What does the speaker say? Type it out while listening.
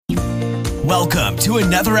Welcome to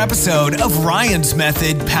another episode of Ryan's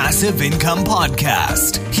Method Passive Income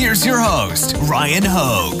Podcast. Here's your host, Ryan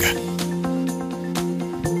Hogue.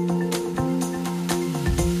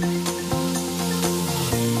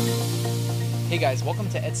 Hey guys, welcome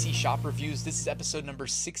to Etsy Shop Reviews. This is episode number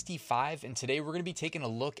 65, and today we're going to be taking a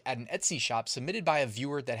look at an Etsy shop submitted by a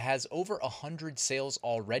viewer that has over 100 sales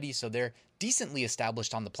already, so they're decently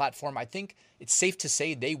established on the platform. I think it's safe to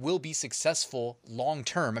say they will be successful long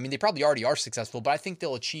term. I mean, they probably already are successful, but I think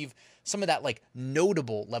they'll achieve some of that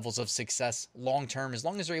notable levels of success long term as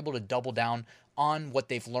long as they're able to double down on what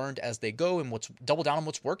they've learned as they go and double down on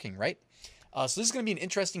what's working, right? So this is going to be an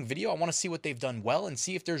interesting video. I want to see what they've done well and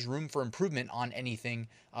see if there's room for improvement on anything.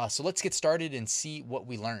 So let's get started and see what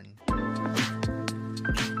we learn.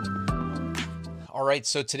 All right,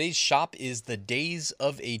 so today's shop is the Days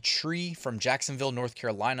of a Tree from Jacksonville, North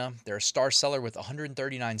Carolina. They're a star seller with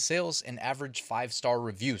 139 sales and average 5-star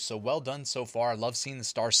review. So well done so far. I love seeing the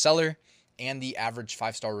star seller and the average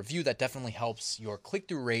 5-star review. That definitely helps your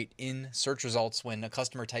click-through rate in search results when a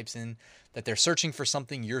customer types in that they're searching for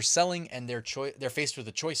something you're selling and they're faced with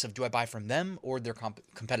a choice of do I buy from them or their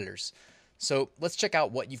competitors. So let's check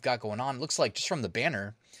out what you've got going on. It looks like just from the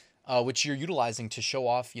banner, which you're utilizing to show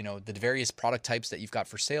off, the various product types that you've got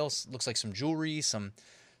for sales. Looks like some jewelry, some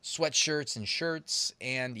sweatshirts and shirts,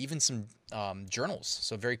 and even some journals.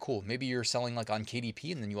 So very cool. Maybe you're selling on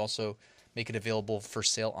KDP and then you also make it available for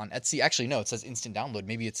sale on Etsy. Actually, no, it says instant download.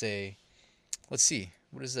 Maybe it's let's see,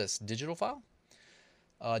 what is this? Digital file?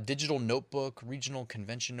 Digital notebook, regional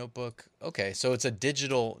convention notebook. Okay, so it's a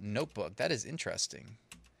digital notebook. That is interesting.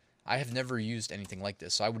 I have never used anything like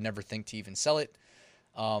this, so I would never think to even sell it.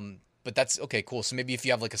 But that's okay, cool. So maybe if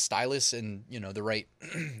you have a stylus and, the right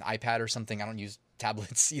iPad or something. I don't use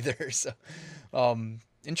tablets either. So,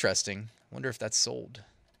 interesting. Wonder if that's sold.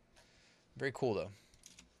 Very cool though.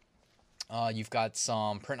 You've got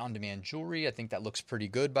some print-on-demand jewelry. I think that looks pretty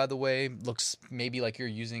good, by the way. Looks maybe like you're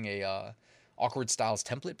using a Awkward Styles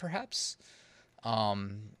template, perhaps.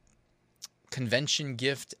 Convention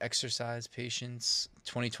gift, exercise, patience,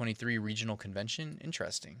 2023 regional convention.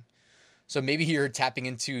 Interesting. So maybe you're tapping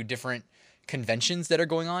into different conventions that are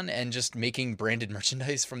going on and just making branded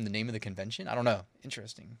merchandise from the name of the convention. I don't know.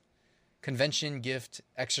 Interesting. Convention gift,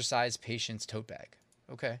 exercise, patience, tote bag.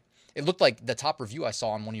 Okay. It looked like the top review I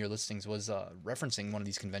saw on one of your listings was referencing one of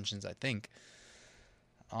these conventions, I think.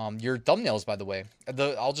 Your thumbnails, by the way,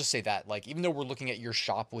 I'll just say that, even though we're looking at your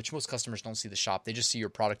shop, which most customers don't see the shop, they just see your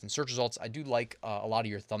product and search results. I do like a lot of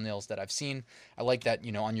your thumbnails that I've seen. I like that,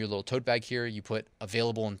 on your little tote bag here, you put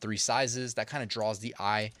available in 3 sizes. That kind of draws the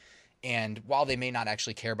eye. And while they may not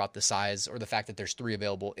actually care about the size or the fact that there's 3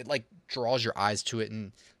 available, it draws your eyes to it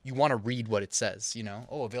and you want to read what it says,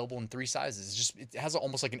 available in 3 sizes. It has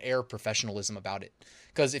almost an air of professionalism about it.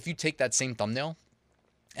 Because if you take that same thumbnail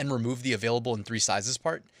and remove the available in 3 sizes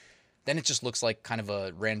part, then it just looks like kind of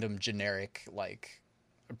a random generic,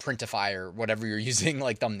 Printify or whatever you're using,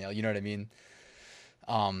 thumbnail. You know what I mean?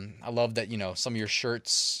 I love that, some of your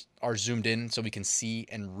shirts are zoomed in so we can see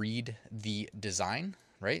and read the design,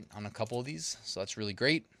 right, on a couple of these. So that's really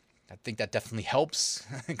great. I think that definitely helps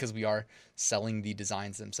because we are selling the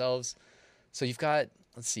designs themselves. So you've got,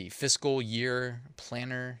 let's see, fiscal year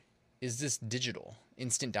planner. Is this digital?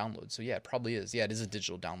 Instant download. So yeah, it probably is. Yeah, it is a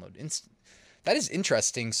digital download. That is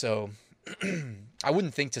interesting. So I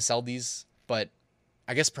wouldn't think to sell these, but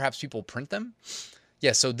I guess perhaps people print them.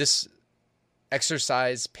 Yeah, so this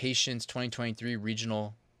exercise patience 2023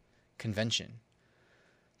 regional convention.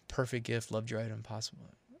 Perfect gift, loved your item,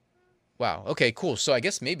 possible. Wow. Okay, cool. So I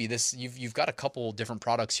guess maybe this you've got a couple different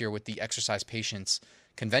products here with the exercise patience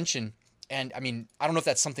convention. And I mean, I don't know if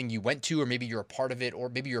that's something you went to or maybe you're a part of it or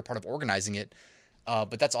maybe you're a part of organizing it.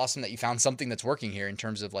 But that's awesome that you found something that's working here in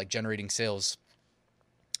terms of generating sales.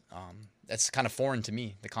 That's kind of foreign to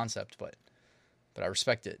me, the concept, but I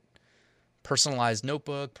respect it. Personalized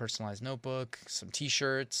notebook, some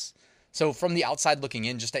t-shirts. So from the outside looking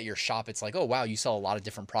in just at your shop, it's oh, wow, you sell a lot of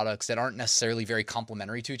different products that aren't necessarily very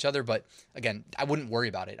complementary to each other. But again, I wouldn't worry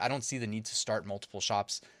about it. I don't see the need to start multiple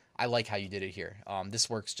shops. I like how you did it here. This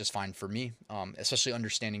works just fine for me, especially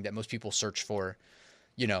understanding that most people search for,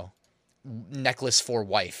 necklace for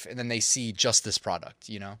wife, and then they see just this product,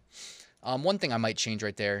 One thing I might change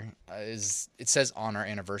right there is it says on our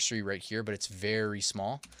anniversary right here, but it's very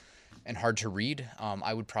small and hard to read.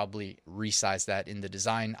 I would probably resize that in the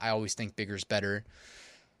design. I always think bigger is better.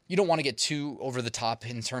 You don't want to get too over the top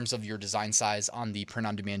in terms of your design size on the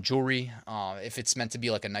print-on-demand jewelry. If it's meant to be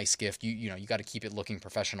a nice gift, you got to keep it looking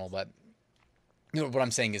professional. But what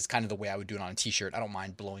I'm saying is kind of the way I would do it on a t-shirt. I don't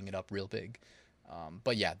mind blowing it up real big.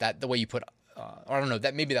 But yeah, the way you put I don't know,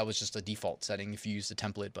 that maybe that was just a default setting if you use the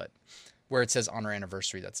template, but where it says on our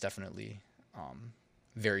anniversary, that's definitely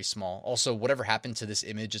very small. Also, whatever happened to this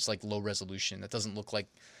image, it's like low resolution. That doesn't look like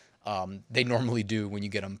they normally do when you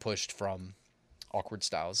get them pushed from Awkward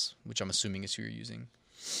Styles, which I'm assuming is who you're using.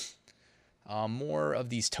 More of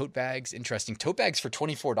these tote bags. Interesting. Tote bags for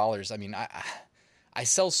 $24. I mean, I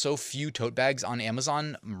sell so few tote bags on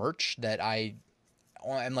Amazon merch that I'm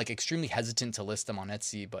like extremely hesitant to list them on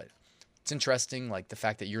Etsy, but it's interesting. Like the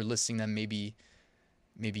fact that you're listing them, maybe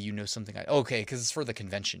you know something. Okay, because it's for the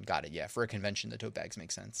convention. Got it. Yeah, for a convention, the tote bags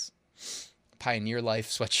make sense. Pioneer Life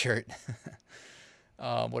sweatshirt.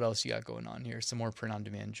 What else you got going on here? Some more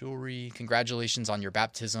print-on-demand jewelry. Congratulations on your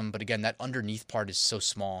baptism. But again, that underneath part is so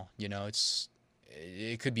small. You know,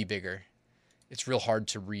 it could be bigger. It's real hard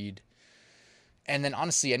to read. And then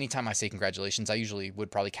honestly, anytime I say congratulations, I usually would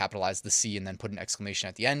probably capitalize the C and then put an exclamation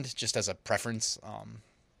at the end, just as a preference.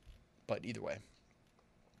 But either way.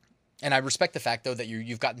 And I respect the fact though that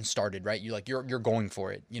you've gotten started, right? You're going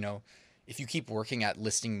for it. You know, if you keep working at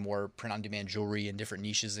listing more print-on-demand jewelry in different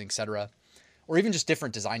niches, etc., or even just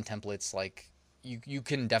different design templates, like you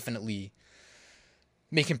can definitely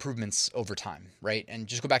make improvements over time, right? And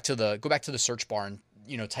just go back to the search bar and,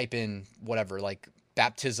 you know, type in whatever, like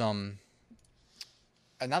baptism.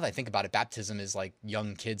 And now that I think about it, baptism is like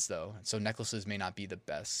young kids though, so necklaces may not be the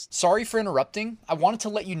best. Sorry for interrupting. I wanted to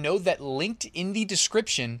let you know that linked in the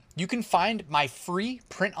description, you can find my free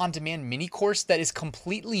print-on-demand mini course that is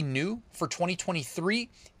completely new for 2023.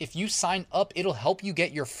 If you sign up, it'll help you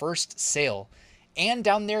get your first sale. And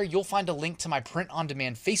down there, you'll find a link to my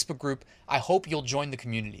print-on-demand Facebook group. I hope you'll join the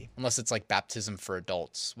community. Unless it's like baptism for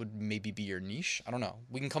adults would maybe be your niche. I don't know.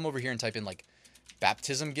 We can come over here and type in like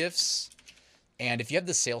baptism gifts. And if you have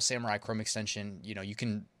the Sail Samurai Chrome extension, you know, you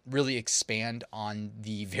can really expand on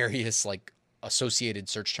the various like associated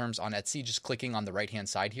search terms on Etsy. Just clicking on the right-hand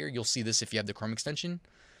side here, you'll see this if you have the Chrome extension.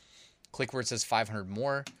 Click where it says 500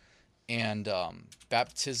 more and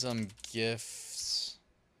baptism gifts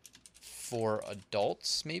for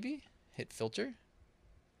adults, maybe hit filter.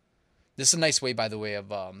 This is a nice way, by the way,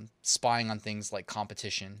 of spying on things like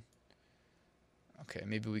competition. Okay,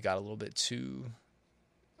 maybe we got a little bit too...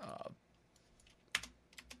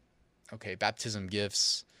 Okay, baptism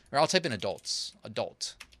gifts. Or I'll type in adults.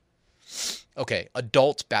 Adult. Okay,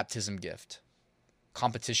 adult baptism gift.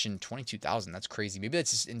 Competition 22,000. That's crazy. Maybe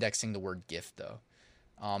that's just indexing the word gift, though.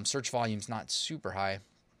 Search volume's not super high.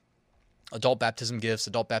 Adult baptism gifts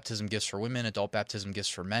for women, adult baptism gifts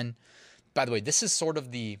for men. By the way, this is sort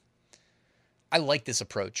of I like this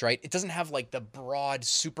approach, right? It doesn't have like the broad,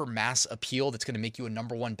 super mass appeal that's going to make you a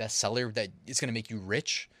 #1 bestseller, that it's going to make you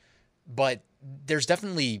rich. But there's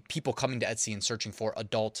definitely people coming to Etsy and searching for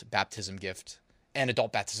adult baptism gift and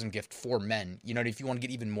adult baptism gift for men. You know, if you want to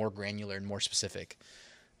get even more granular and more specific,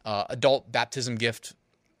 adult baptism gift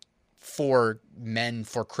for men,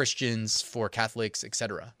 for Christians, for Catholics,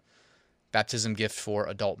 etc. Baptism gift for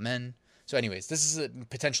adult men. So anyways, this is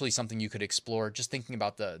potentially something you could explore, just thinking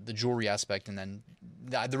about the jewelry aspect. And then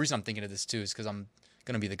the reason I'm thinking of this too is because I'm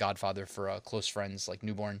going to be the godfather for close friends like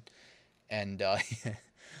newborn. And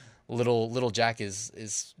little Jack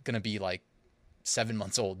is going to be like 7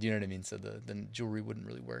 months old. You know what I mean? So the jewelry wouldn't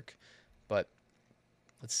really work. But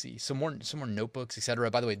let's see. Some more notebooks, etc.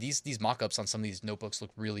 By the way, these mock-ups on some of these notebooks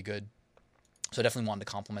look really good. So I definitely wanted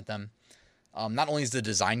to compliment them. Not only is the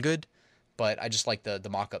design good, but I just like the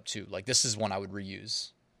mock-up too. Like this is one I would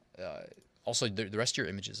reuse. Also, the rest of your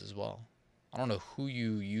images as well. I don't know who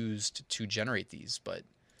you used to generate these, but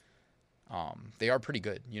they are pretty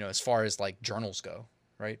good, you know, as far as like journals go,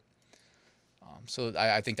 right? So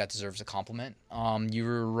I think that deserves a compliment. You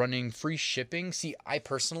were running free shipping. See, I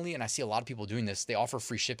personally, and I see a lot of people doing this, they offer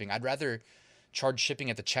free shipping. I'd rather charge shipping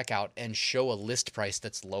at the checkout and show a list price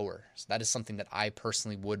that's lower. So that is something that I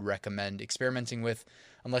personally would recommend experimenting with,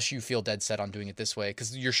 unless you feel dead set on doing it this way,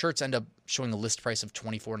 because your shirts end up showing a list price of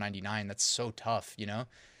 $24.99. That's so tough, you know?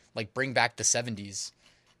 Like bring back the 70s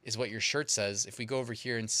is what your shirt says. If we go over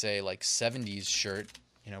here and say like 70s shirt,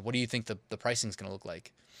 you know, what do you think the pricing is going to look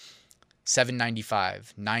like?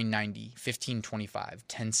 $7.95, $9.90, $15.25,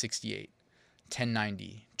 $10.68,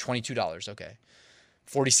 $10.90, $22. Okay,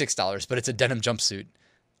 $46, but it's a denim jumpsuit.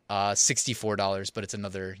 $64, but it's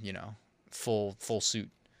another, you know, full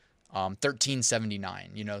suit. $13.79.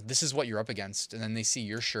 You know, this is what you're up against, and then they see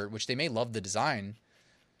your shirt, which they may love the design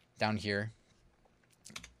down here.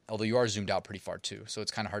 Although you are zoomed out pretty far too, so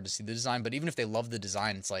it's kind of hard to see the design. But even if they love the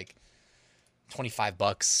design, it's like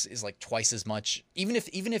 $25 is like twice as much. Even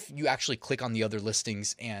if you actually click on the other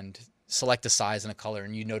listings and select a size and a color,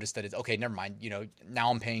 and you notice that it's okay, never mind. You know, now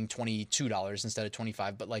I'm paying $22 instead of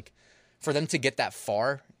 $25. But like for them to get that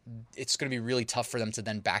far, it's going to be really tough for them to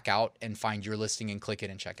then back out and find your listing and click it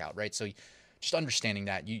and check out, right? So just understanding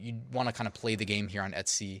that you want to kind of play the game here on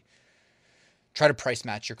Etsy. Try to price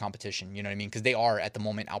match your competition, you know what I mean? Because they are at the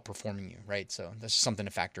moment outperforming you, right? So that's just something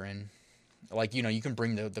to factor in. Like, you know, you can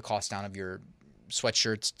bring the cost down of your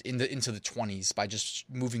sweatshirts into the 20s by just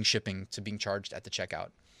moving shipping to being charged at the checkout.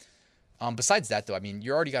 Besides that, though, I mean,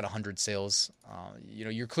 you already got 100 sales. You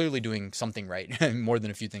know, you're clearly doing something right, more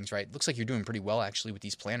than a few things right. Looks like you're doing pretty well, actually, with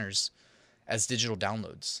these planners as digital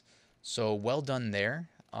downloads. So well done there.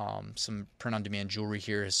 Some print-on-demand jewelry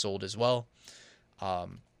here has sold as well.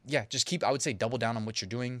 Yeah, just I would say double down on what you're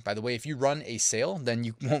doing. By the way, if you run a sale, then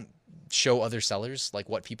you won't show other sellers like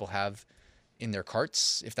what people have in their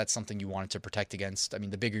carts, if that's something you wanted to protect against. I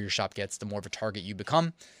mean, the bigger your shop gets, the more of a target you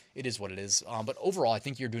become. It is what it is. But overall, I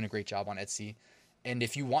think you're doing a great job on Etsy. And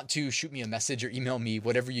if you want to shoot me a message or email me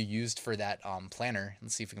whatever you used for that planner,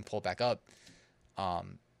 let's see if we can pull it back up.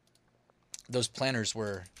 Those planners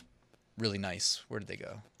were really nice. Where did they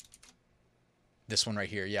go? This one right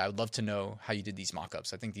here. Yeah, I would love to know how you did these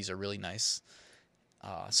mock-ups. I think these are really nice.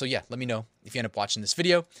 So yeah, let me know if you end up watching this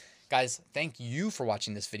video. Guys, thank you for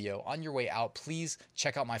watching this video. On your way out, please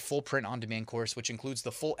check out my full print-on-demand course, which includes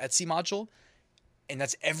the full Etsy module. And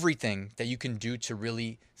that's everything that you can do to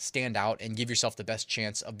really stand out and give yourself the best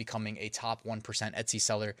chance of becoming a top 1% Etsy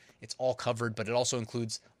seller. It's all covered, but it also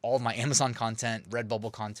includes all of my Amazon content,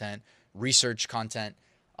 Redbubble content, research content,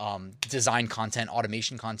 design content,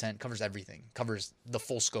 automation content. Covers everything. Covers the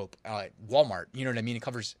full scope. Walmart, you know what I mean? It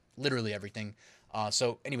covers literally everything.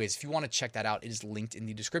 So anyways, if you want to check that out, it is linked in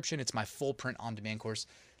the description. It's my full print-on-demand course.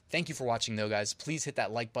 Thank you for watching, though, guys. Please hit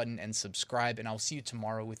that like button and subscribe, and I'll see you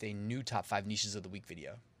tomorrow with a new Top 5 Niches of the Week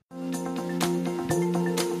video.